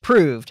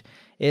proved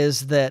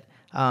is that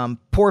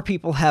poor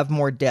people have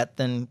more debt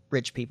than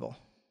rich people.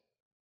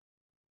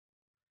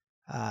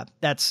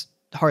 That's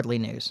hardly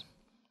news.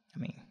 I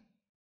mean,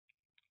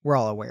 we're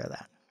all aware of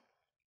that.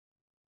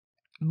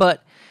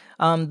 But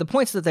the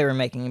points that they were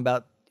making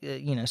about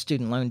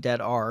student loan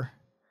debt are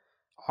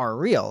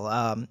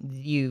real.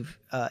 You've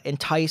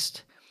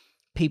enticed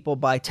people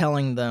by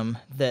telling them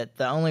that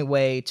the only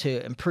way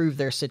to improve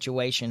their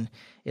situation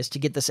is to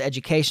get this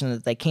education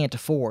that they can't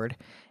afford,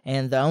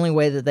 and the only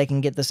way that they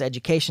can get this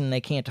education they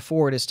can't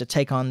afford is to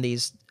take on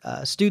these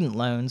student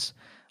loans,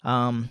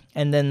 and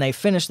then they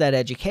finish that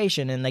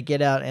education and they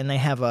get out and they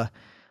have a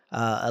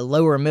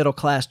lower middle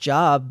class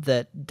job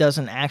that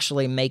doesn't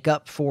actually make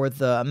up for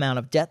the amount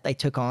of debt they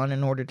took on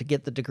in order to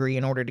get the degree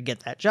in order to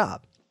get that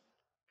job.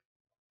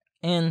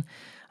 And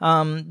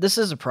this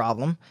is a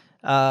problem.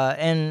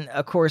 And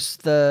of course,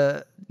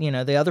 the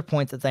other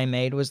point that they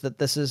made was that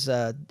this is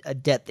a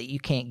debt that you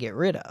can't get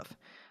rid of.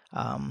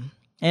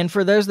 And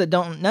for those that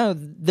don't know,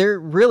 there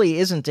really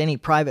isn't any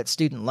private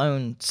student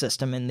loan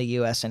system in the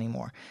U.S.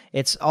 anymore.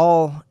 It's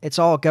all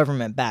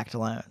government-backed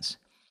loans.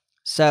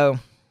 So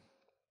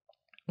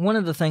one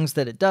of the things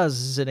that it does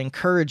is it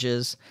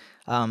encourages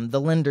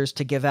the lenders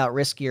to give out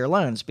riskier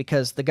loans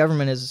because the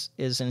government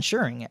is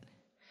insuring it.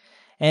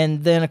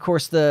 And then, of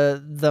course,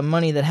 the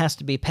money that has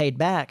to be paid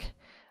back,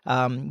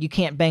 you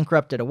can't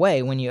bankrupt it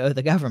away when you owe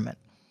the government.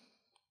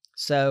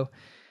 So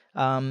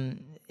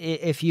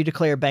if you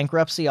declare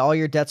bankruptcy, all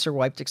your debts are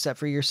wiped except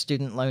for your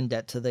student loan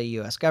debt to the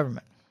U.S.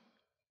 government.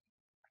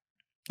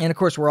 And, of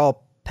course, we're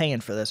all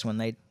paying for this when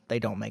they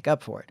don't make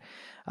up for it.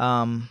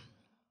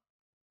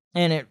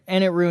 And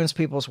it ruins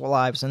people's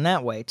lives in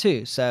that way,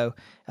 too. So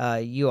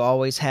you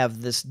always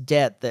have this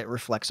debt that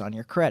reflects on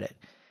your credit.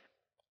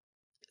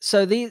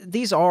 So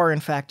these are, in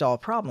fact, all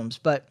problems.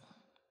 But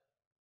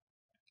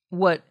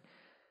what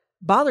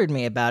bothered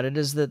me about it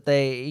is that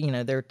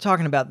they're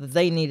talking about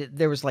that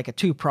there was like a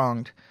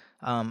two-pronged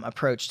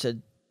approach to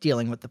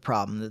dealing with the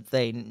problem, that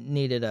they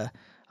needed a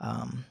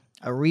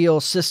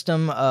real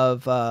system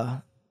of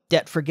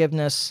debt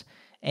forgiveness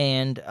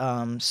and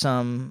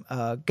some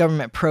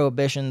government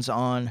prohibitions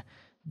on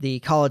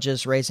the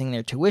colleges raising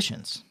their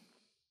tuitions.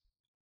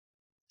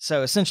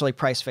 So essentially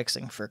price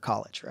fixing for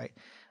college, right?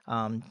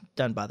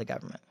 Done by the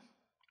government.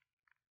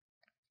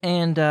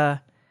 And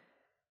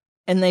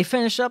they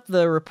finish up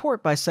the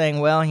report by saying,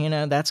 well,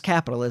 that's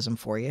capitalism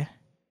for you.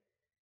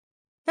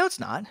 No, it's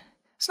not.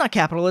 It's not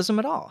capitalism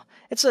at all.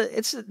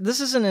 This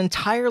is an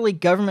entirely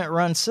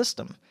government-run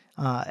system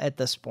at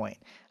this point.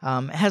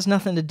 It has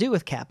nothing to do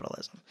with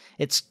capitalism.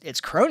 It's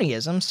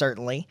cronyism,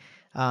 certainly.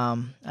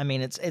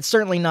 It's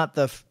certainly not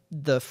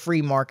the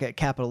free market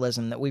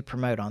capitalism that we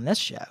promote on this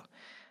show.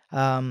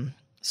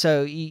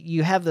 So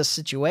you have this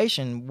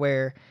situation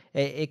where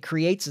it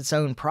creates its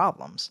own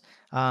problems.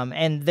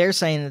 And they're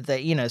saying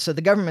that, so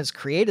the government's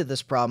created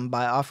this problem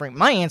by offering,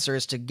 my answer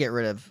is to get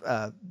rid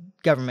of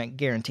government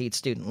guaranteed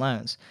student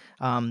loans.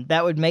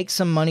 That would make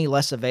some money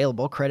less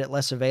available, credit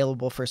less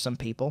available for some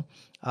people.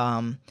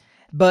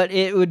 But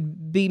it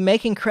would be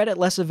making credit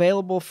less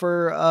available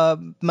for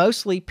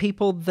mostly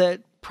people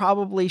that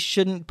probably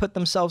shouldn't put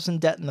themselves in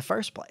debt in the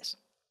first place.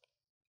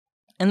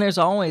 And there's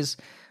always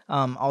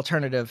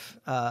alternative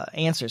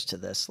answers to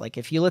this. Like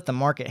if you let the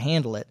market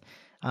handle it,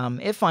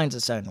 it finds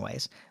its own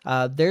ways.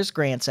 There's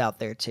grants out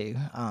there too.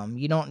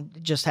 You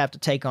don't just have to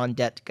take on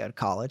debt to go to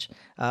college.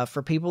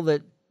 For people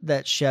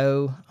that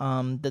show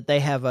that they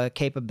have a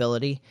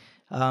capability,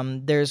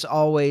 there's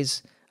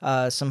always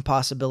some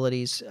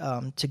possibilities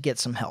to get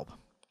some help.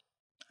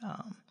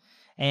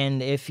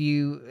 And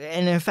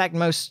in fact,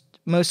 most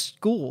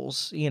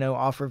schools,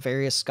 offer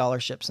various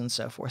scholarships and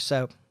so forth.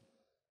 So,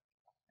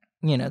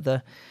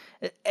 the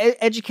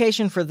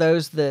education for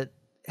those that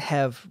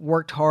have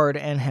worked hard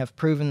and have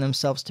proven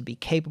themselves to be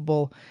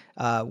capable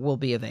will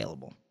be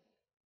available.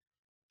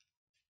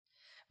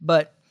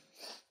 But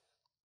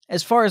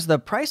as far as the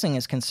pricing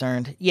is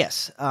concerned,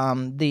 yes,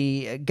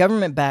 the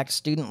government-backed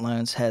student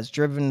loans has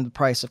driven the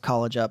price of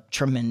college up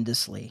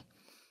tremendously.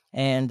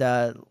 And,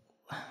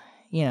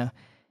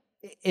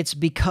 it's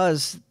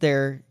because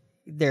they're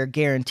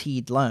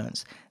guaranteed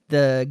loans.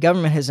 The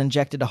government has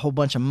injected a whole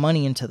bunch of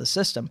money into the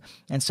system,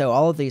 and so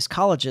all of these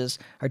colleges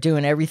are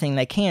doing everything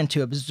they can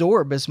to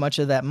absorb as much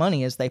of that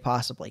money as they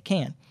possibly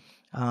can.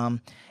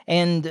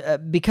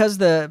 Because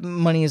the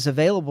money is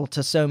available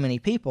to so many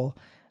people,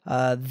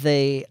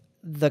 these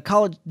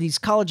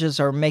colleges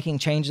are making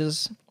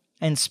changes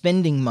and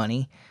spending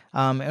money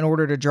in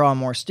order to draw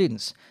more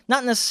students.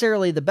 Not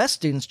necessarily the best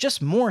students,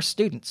 just more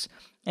students.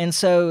 And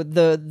so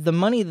the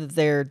money that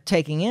they're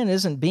taking in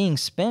isn't being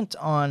spent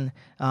on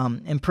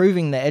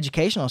improving the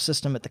educational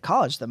system at the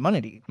college. The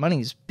money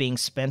is being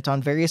spent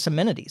on various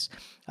amenities,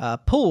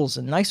 pools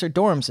and nicer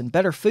dorms and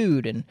better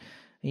food and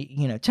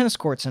tennis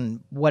courts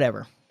and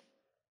whatever,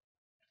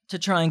 to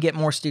try and get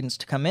more students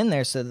to come in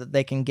there so that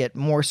they can get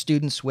more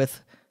students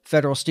with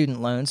federal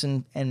student loans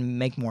and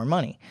make more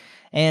money.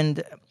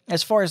 And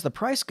as far as the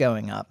price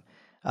going up,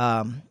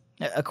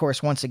 of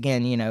course, once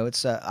again,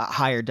 it's a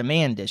higher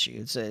demand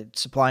issue. It's a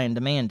supply and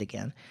demand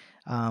again.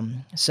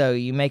 So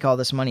you make all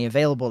this money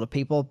available to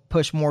people,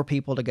 push more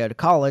people to go to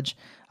college.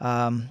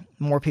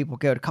 More people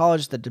go to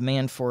college, the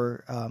demand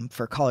for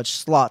college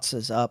slots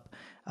is up,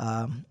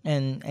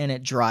 and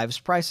it drives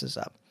prices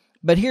up.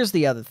 But here's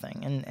the other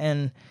thing,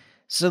 and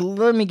so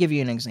let me give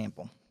you an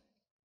example.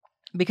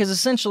 Because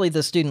essentially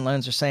the student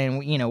loans are saying,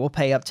 we'll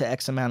pay up to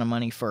X amount of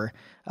money for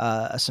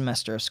a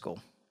semester of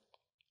school.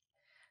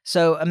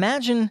 So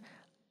imagine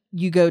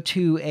you go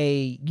to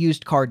a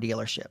used car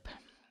dealership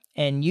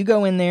and you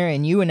go in there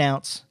and you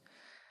announce,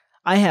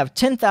 I have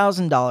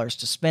 $10,000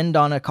 to spend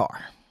on a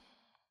car.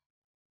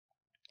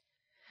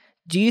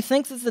 Do you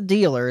think that the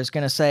dealer is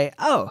going to say,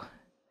 oh,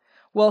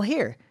 well,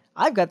 here,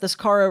 I've got this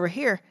car over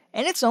here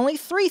and it's only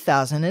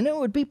 $3,000 and it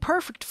would be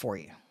perfect for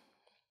you?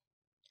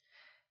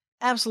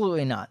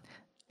 Absolutely not.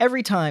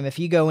 Every time if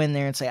you go in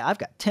there and say, I've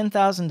got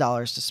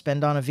 $10,000 to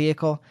spend on a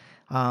vehicle,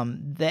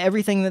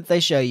 everything that they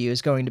show you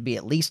is going to be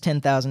at least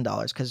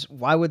 $10,000, because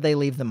why would they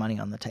leave the money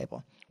on the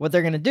table? What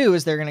they're going to do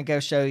is they're going to go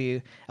show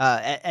you,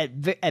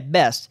 at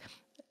best,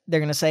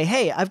 they're going to say,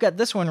 hey, I've got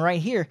this one right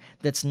here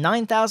that's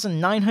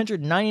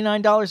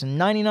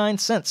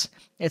 $9,999.99.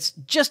 It's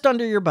just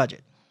under your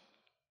budget.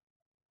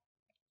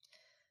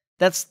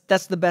 That's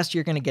the best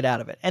you're going to get out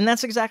of it. And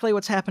that's exactly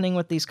what's happening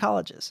with these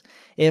colleges.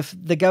 If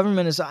the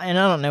government is, and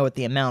I don't know what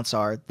the amounts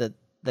are that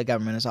the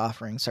government is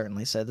offering,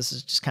 certainly, so this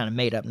is just kind of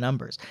made up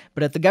numbers.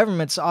 But if the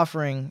government's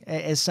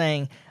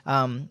saying,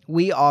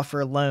 we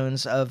offer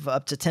loans of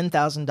up to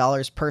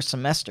 $10,000 per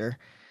semester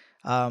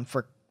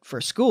for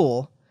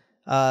school,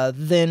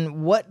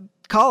 then what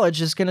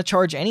college is going to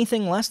charge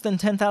anything less than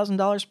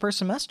 $10,000 per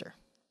semester?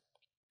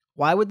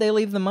 Why would they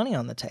leave the money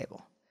on the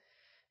table?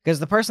 Because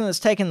the person that's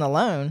taking the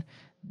loan,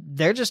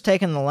 they're just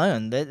taking the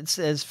loan. It's,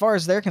 as far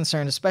as they're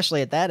concerned,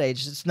 especially at that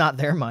age, it's not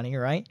their money,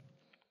 right?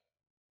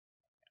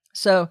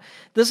 So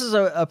this is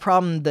a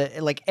problem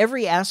that, like,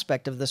 every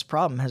aspect of this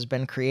problem has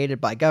been created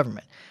by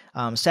government.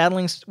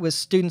 Saddling with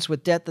students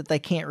with debt that they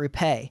can't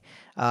repay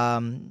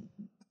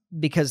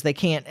because they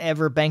can't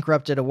ever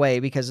bankrupt it away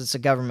because it's a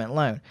government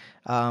loan.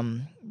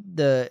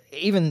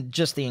 Even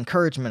just the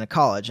encouragement of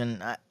college,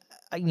 and I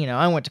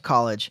went to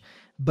college,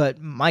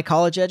 but my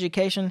college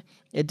education,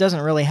 it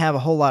doesn't really have a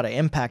whole lot of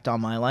impact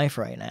on my life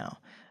right now.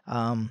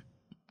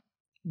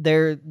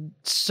 There are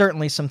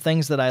certainly some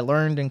things that I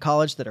learned in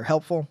college that are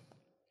helpful.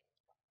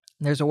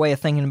 There's a way of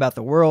thinking about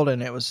the world,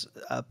 and it was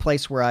a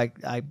place where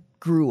I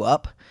grew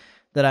up,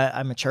 that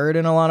I matured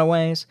in a lot of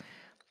ways.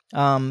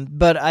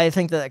 But I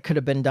think that could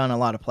have been done a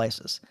lot of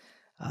places.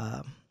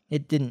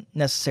 It didn't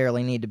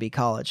necessarily need to be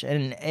college.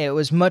 And it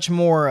was much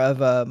more of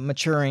a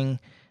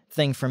maturing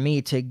thing for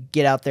me to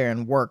get out there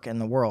and work in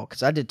the world,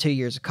 because I did 2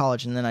 years of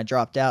college and then I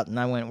dropped out and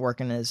I went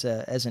working as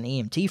an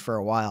EMT for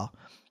a while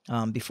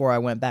before I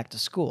went back to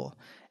school.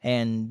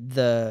 And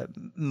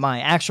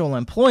my actual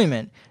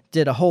employment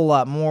did a whole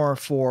lot more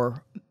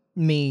for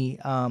me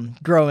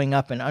growing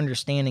up and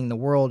understanding the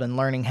world and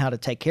learning how to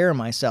take care of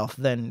myself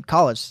than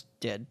college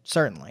did,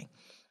 certainly.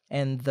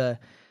 And the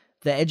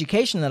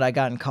education that I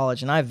got in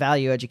college, and I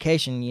value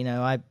education,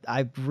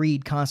 I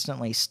read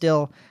constantly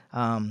still.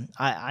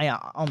 I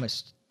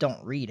almost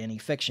don't read any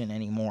fiction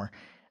anymore.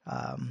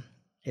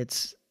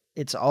 It's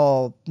it's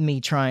all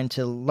me trying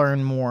to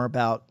learn more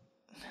about,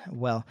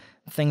 well,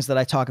 things that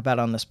I talk about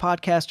on this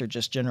podcast or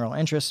just general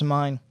interests of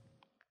mine.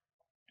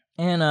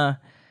 And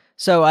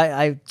so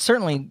I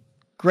certainly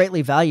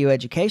greatly value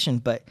education,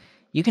 but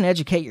you can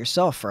educate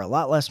yourself for a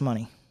lot less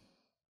money.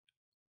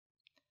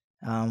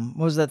 What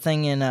was that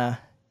thing in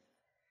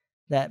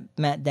that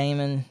Matt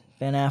Damon,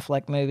 Ben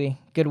Affleck movie,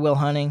 Good Will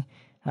Hunting,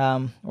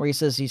 where he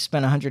says he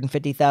spent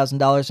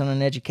 $150,000 on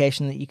an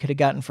education that you could have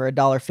gotten for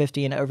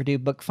 $1.50 in overdue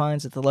book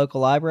fines at the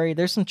local library?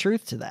 There's some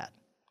truth to that.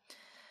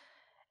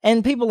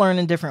 And people learn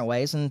in different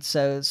ways, and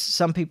so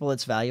some people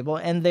it's valuable,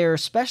 and there are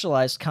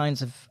specialized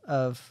kinds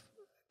of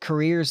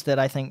careers that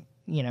I think,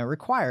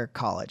 require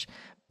college.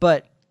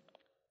 But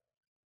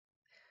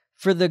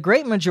for the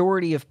great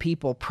majority of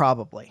people,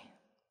 probably,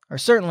 or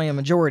certainly a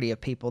majority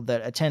of people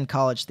that attend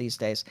college these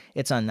days,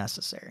 it's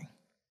unnecessary.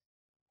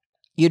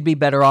 You'd be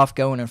better off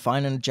going and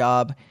finding a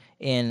job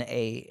in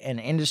an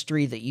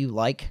industry that you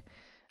like,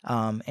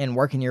 and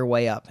working your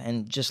way up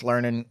and just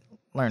learning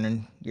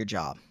your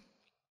job,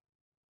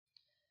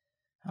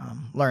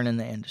 learning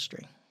the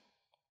industry.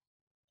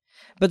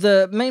 But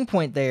the main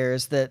point there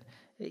is that,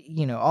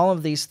 all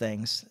of these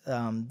things,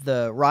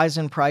 the rise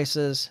in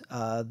prices,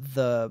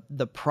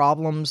 the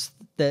problems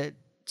that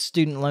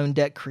student loan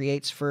debt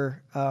creates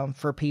for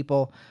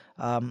people,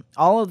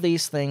 all of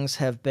these things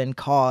have been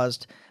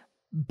caused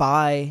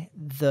by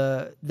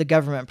the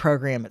government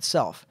program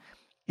itself.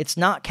 It's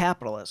not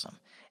capitalism,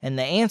 and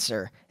the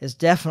answer is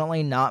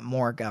definitely not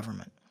more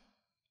government.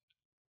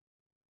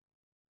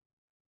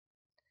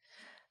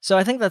 So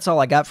I think that's all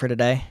I got for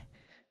today.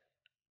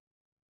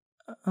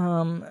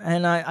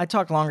 And I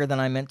talked longer than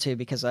I meant to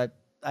because I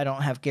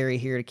don't have Gary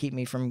here to keep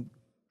me from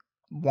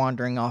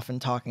wandering off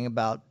and talking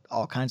about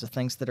all kinds of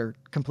things that are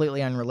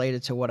completely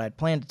unrelated to what I'd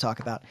planned to talk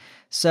about.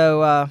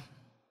 So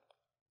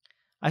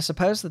I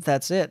suppose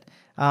that's it.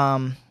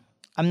 I'm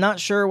not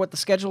sure what the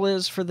schedule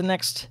is for the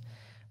next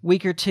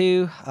week or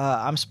two.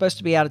 I'm supposed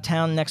to be out of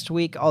town next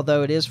week,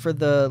 although it is for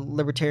the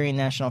Libertarian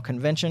National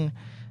Convention.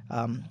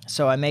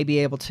 So I may be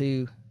able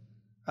to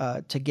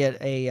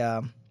get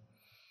a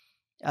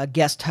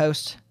guest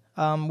host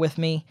with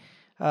me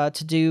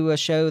to do a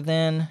show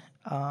then,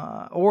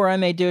 or I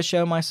may do a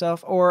show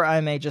myself, or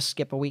I may just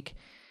skip a week.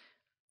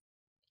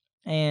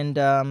 And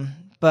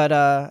but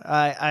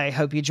I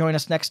hope you join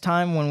us next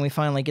time when we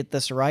finally get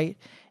this right.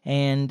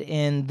 And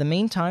in the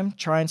meantime,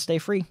 try and stay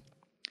free.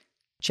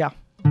 Ciao.